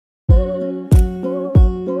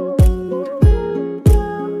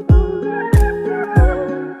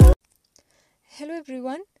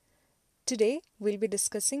everyone. Today we'll be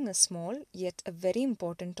discussing a small yet a very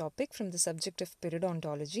important topic from the subject of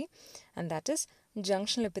periodontology, and that is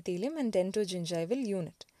junctional epithelium and dentogingival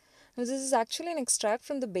unit. Now, this is actually an extract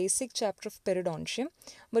from the basic chapter of periodontium,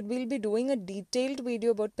 but we'll be doing a detailed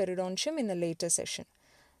video about periodontium in a later session.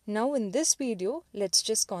 Now, in this video, let's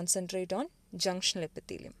just concentrate on junctional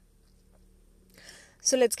epithelium.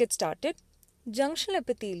 So, let's get started. Junctional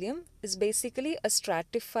epithelium is basically a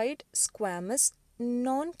stratified squamous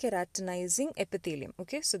non-keratinizing epithelium.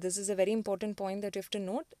 Okay, so this is a very important point that you have to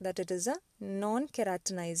note, that it is a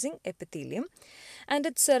non-keratinizing epithelium and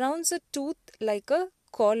it surrounds a tooth like a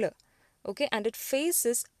collar. Okay, and it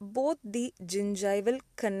faces both the gingival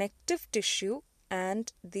connective tissue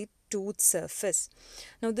and the tooth surface.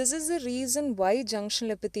 Now, this is the reason why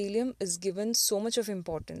junctional epithelium is given so much of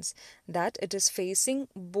importance, that it is facing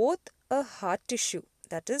both a hard tissue,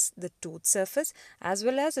 that is the tooth surface, as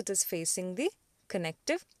well as it is facing the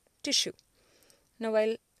connective tissue. Now,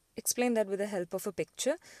 I'll explain that with the help of a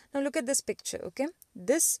picture. Now, look at this picture, okay?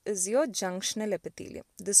 This is your junctional epithelium,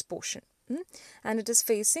 this portion. And it is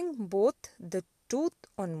facing both the tooth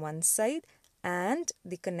on one side and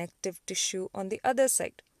the connective tissue on the other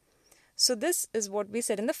side. So, this is what we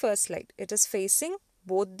said in the first slide. It is facing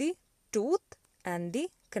both the tooth and the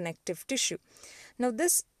connective tissue. Now,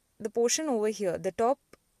 the portion over here, the top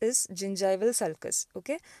is gingival sulcus,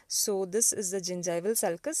 okay? So, this is the gingival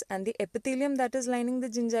sulcus and the epithelium that is lining the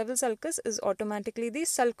gingival sulcus is automatically the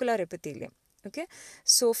sulcular epithelium, okay?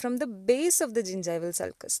 So, from the base of the gingival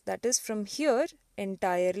sulcus, that is from here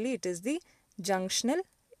entirely, it is the junctional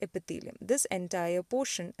epithelium. This entire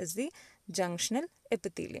portion is the junctional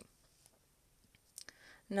epithelium.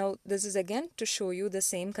 Now, this is again to show you the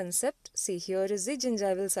same concept. See, here is the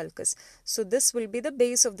gingival sulcus. So, this will be the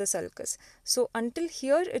base of the sulcus. So, until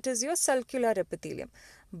here, it is your sulcular epithelium.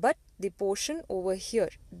 But the portion over here,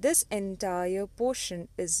 this entire portion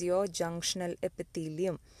is your junctional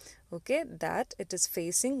epithelium. Okay, that it is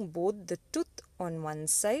facing both the tooth on one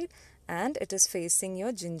side and it is facing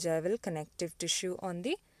your gingival connective tissue on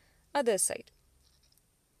the other side.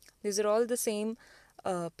 These are all the same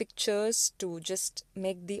pictures to just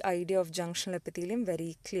make the idea of junctional epithelium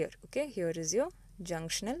very clear. Okay, here is your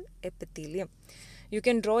junctional epithelium. You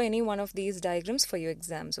can draw any one of these diagrams for your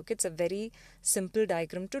exams. Okay, it's a very simple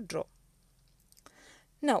diagram to draw.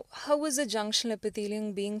 Now, how is the junctional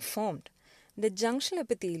epithelium being formed? The junctional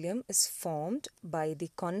epithelium is formed by the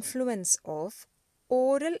confluence of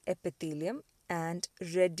oral epithelium and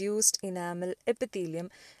reduced enamel epithelium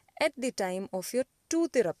at the time of your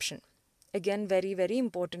tooth eruption. Again, very, very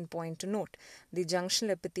important point to note. The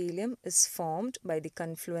junctional epithelium is formed by the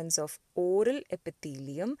confluence of oral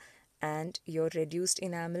epithelium and your reduced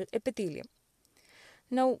enamel epithelium.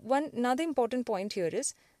 Now, another important point here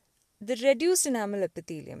is the reduced enamel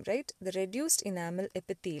epithelium, right? The reduced enamel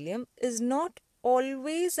epithelium is not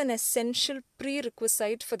always an essential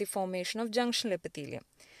prerequisite for the formation of junctional epithelium.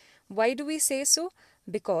 Why do we say so?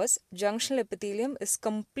 Because junctional epithelium is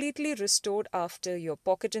completely restored after your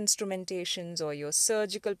pocket instrumentations or your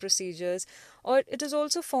surgical procedures, or it is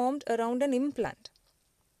also formed around an implant.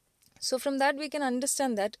 So, from that we can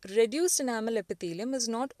understand that reduced enamel epithelium is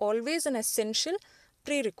not always an essential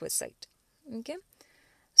prerequisite. Okay.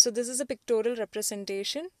 So, this is a pictorial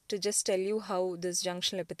representation to just tell you how this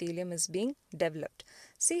junctional epithelium is being developed.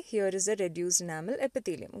 See, here is a reduced enamel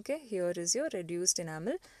epithelium. Okay, here is your reduced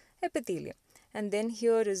enamel epithelium. And then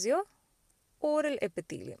here is your oral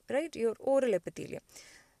epithelium, right? Your oral epithelium.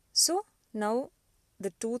 So, now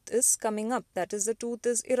the tooth is coming up. That is, the tooth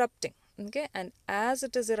is erupting. Okay, and as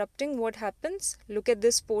it is erupting, what happens? Look at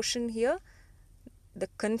this portion here. The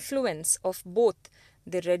confluence of both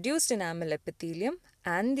the reduced enamel epithelium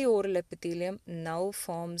and the oral epithelium now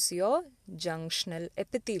forms your junctional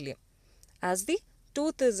epithelium. As the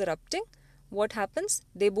tooth is erupting, what happens?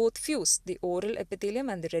 They both fuse. The oral epithelium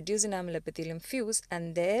and the reduced enamel epithelium fuse,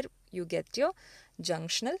 and there you get your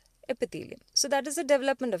junctional epithelium. So, that is the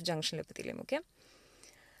development of junctional epithelium. Okay.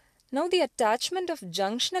 Now, the attachment of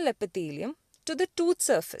junctional epithelium to the tooth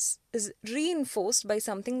surface is reinforced by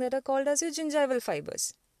something that are called as your gingival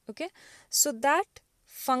fibers. Okay. So, that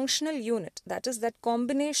functional unit, that is that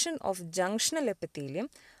combination of junctional epithelium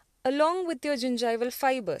along with your gingival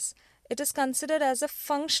fibers, it is considered as a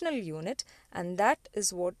functional unit, and that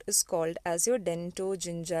is what is called as your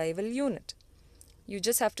dentogingival unit. You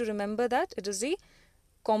just have to remember that it is the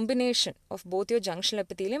combination of both your junctional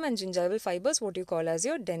epithelium and gingival fibers, what you call as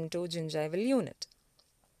your dentogingival unit.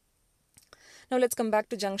 Now, let's come back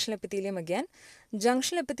to junctional epithelium again.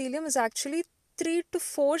 Junctional epithelium is actually 3 to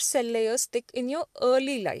 4 cell layers thick in your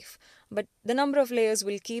early life. but the number of layers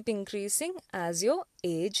will keep increasing as your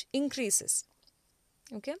age increases.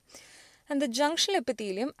 Okay, and the junctional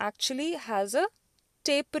epithelium actually has a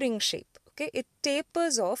tapering shape. Okay, it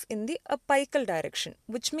tapers off in the apical direction,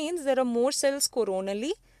 which means there are more cells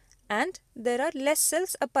coronally and there are less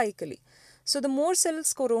cells apically. So the more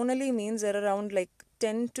cells coronally means there are around like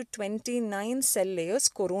 10 to 29 cell layers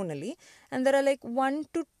coronally, and there are like 1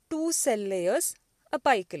 to 2 cell layers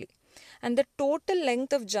apically. And the total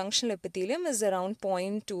length of junctional epithelium is around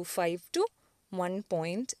 0.25 to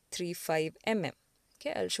 1.35 mm.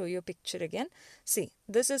 Okay, I'll show you a picture again. See,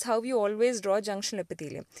 this is how you always draw junctional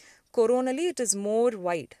epithelium. Coronally, it is more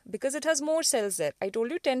wide because it has more cells there. I told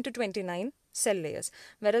you 10 to 29 cell layers.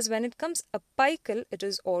 Whereas when it comes apical, it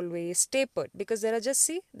is always tapered because there are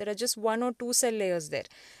just 1 or 2 cell layers there.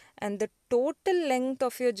 And the total length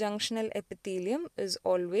of your junctional epithelium is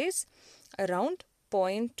always around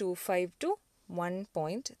 0.25 to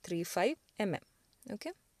 1.35 mm.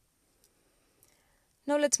 Okay.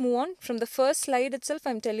 Now let's move on. From the first slide itself,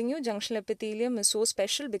 I'm telling you junctional epithelium is so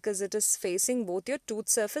special because it is facing both your tooth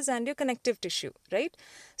surface and your connective tissue, right?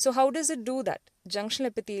 So how does it do that? Junctional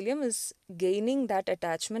epithelium is gaining that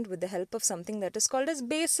attachment with the help of something that is called as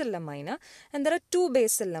basal lamina, and there are two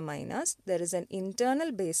basal laminas. There is an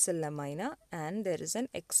internal basal lamina and there is an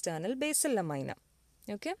external basal lamina.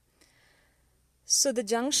 Okay? So the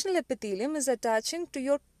junctional epithelium is attaching to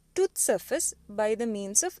your tooth surface by the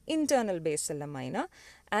means of internal basal lamina,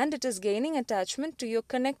 and it is gaining attachment to your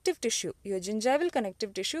connective tissue, your gingival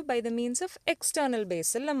connective tissue, by the means of external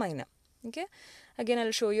basal lamina. Okay, again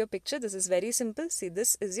I'll show you a picture. This is very simple. See,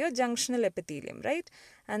 this is your junctional epithelium, right?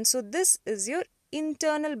 And so this is your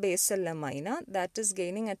internal basal lamina that is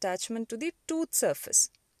gaining attachment to the tooth surface.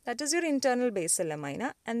 That is your internal basal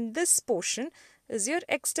lamina, and this portion is your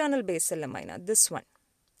external basal lamina, this one.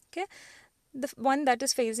 Okay, the one that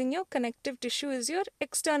is facing your connective tissue is your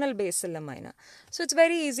external basal lamina. So it's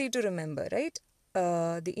very easy to remember, right?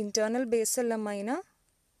 The internal basal lamina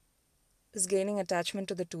is gaining attachment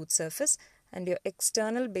to the tooth surface, and your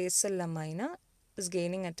external basal lamina is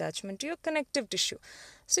gaining attachment to your connective tissue.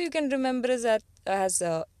 So you can remember that as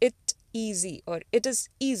it easy, or it is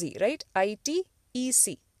easy, right?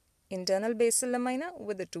 ITEC. Internal basal lamina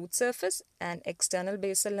with the tooth surface and external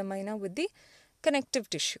basal lamina with the connective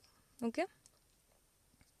tissue. Okay.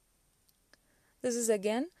 This is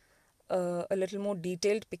again a little more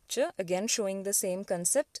detailed picture, again showing the same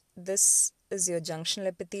concept. This is your junctional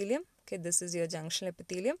epithelium. Okay, this is your junctional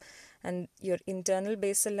epithelium, and your internal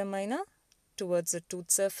basal lamina towards the tooth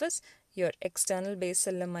surface, your external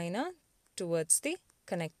basal lamina towards the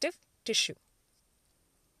connective tissue.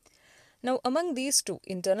 Now, among these two,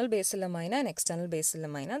 internal basal lamina and external basal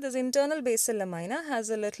lamina, this internal basal lamina has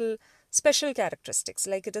a little special characteristics,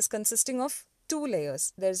 like it is consisting of two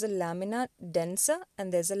layers. There's a lamina densa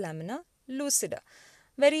and there's a lamina lucida.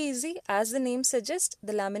 Very easy, as the name suggests,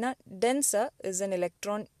 the lamina densa is an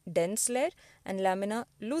electron dense layer and lamina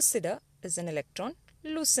lucida is an electron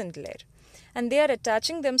lucent layer. And they are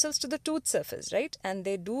attaching themselves to the tooth surface, right? And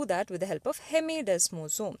they do that with the help of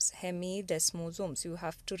hemidesmosomes. Hemidesmosomes, you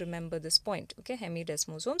have to remember this point, okay?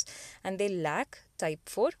 Hemidesmosomes, and they lack type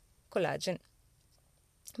 4 collagen.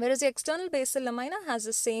 Whereas the external basal lamina has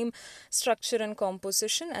the same structure and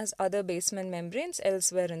composition as other basement membranes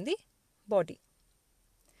elsewhere in the body.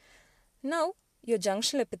 Now, your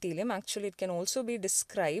junctional epithelium, actually it can also be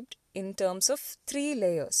described in terms of 3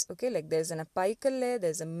 layers, okay? Like there's an apical layer,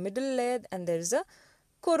 there's a middle layer, and there's a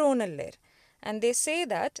coronal layer. And they say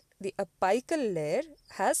that the apical layer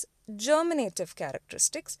has germinative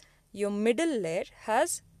characteristics, your middle layer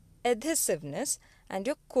has adhesiveness, and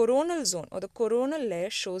your coronal zone or the coronal layer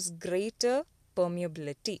shows greater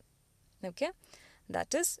permeability. Okay,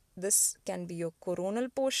 that is, this can be your coronal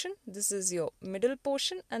portion, this is your middle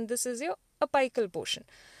portion, and this is your apical portion.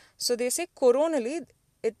 So they say coronally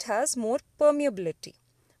it has more permeability,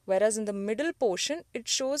 whereas in the middle portion it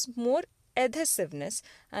shows more adhesiveness,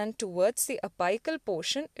 and towards the apical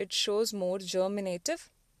portion it shows more germinative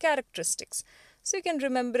characteristics. So you can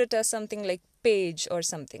remember it as something like PAGE or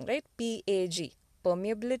something, right? PAG,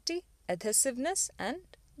 permeability, adhesiveness, and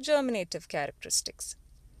germinative characteristics.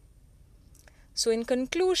 So in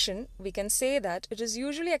conclusion, we can say that it is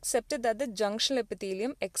usually accepted that the junctional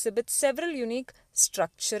epithelium exhibits several unique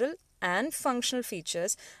structural and functional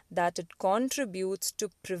features that it contributes to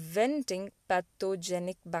preventing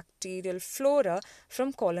pathogenic bacterial flora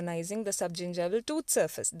from colonizing the subgingival tooth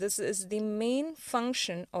surface. This is the main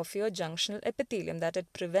function of your junctional epithelium, that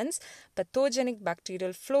it prevents pathogenic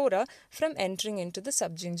bacterial flora from entering into the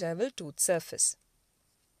subgingival tooth surface.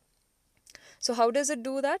 So how does it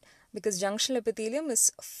do that? Because junctional epithelium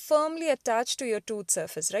is firmly attached to your tooth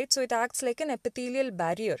surface, right? So it acts like an epithelial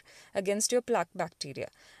barrier against your plaque bacteria.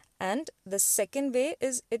 And the second way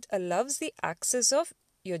is it allows the access of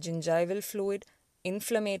your gingival fluid,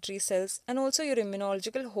 inflammatory cells, and also your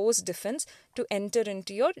immunological host defense to enter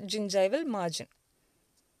into your gingival margin.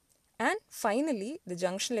 And finally, the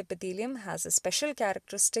junctional epithelium has a special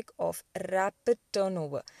characteristic of rapid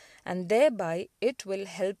turnover, and thereby it will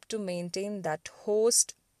help to maintain that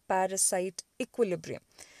host parasite equilibrium,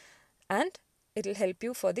 and it will help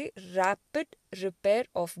you for the rapid repair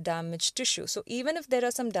of damaged tissue. So even if there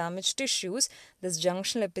are some damaged tissues, this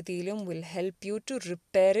junctional epithelium will help you to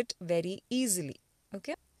repair it very easily.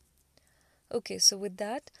 Okay, so with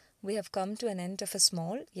that, we have come to an end of a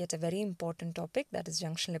small yet a very important topic, that is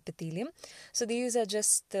junctional epithelium. So these are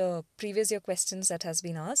just the previous year questions that has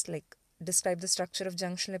been asked, like describe the structure of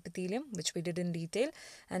junctional epithelium, which we did in detail,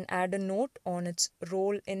 and add a note on its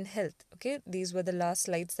role in health. Okay, these were the last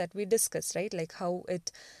slides that we discussed, right? Like how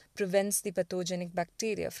it prevents the pathogenic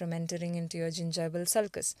bacteria from entering into your gingival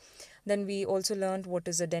sulcus. Then we also learned what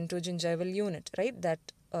is a dentogingival unit, right? That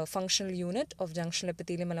functional unit of junctional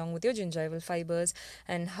epithelium along with your gingival fibers,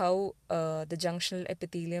 and how the junctional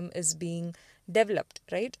epithelium is being developed,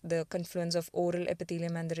 right? The confluence of oral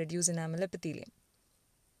epithelium and the reduced enamel epithelium.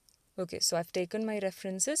 Okay, so I've taken my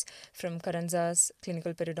references from Karanza's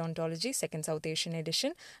Clinical Periodontology, 2nd South Asian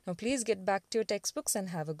edition. Now please get back to your textbooks and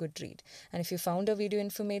have a good read. And if you found our video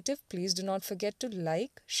informative, please do not forget to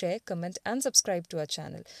like, share, comment and subscribe to our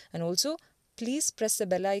channel. And also, please press the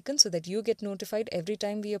bell icon so that you get notified every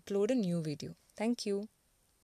time we upload a new video. Thank you.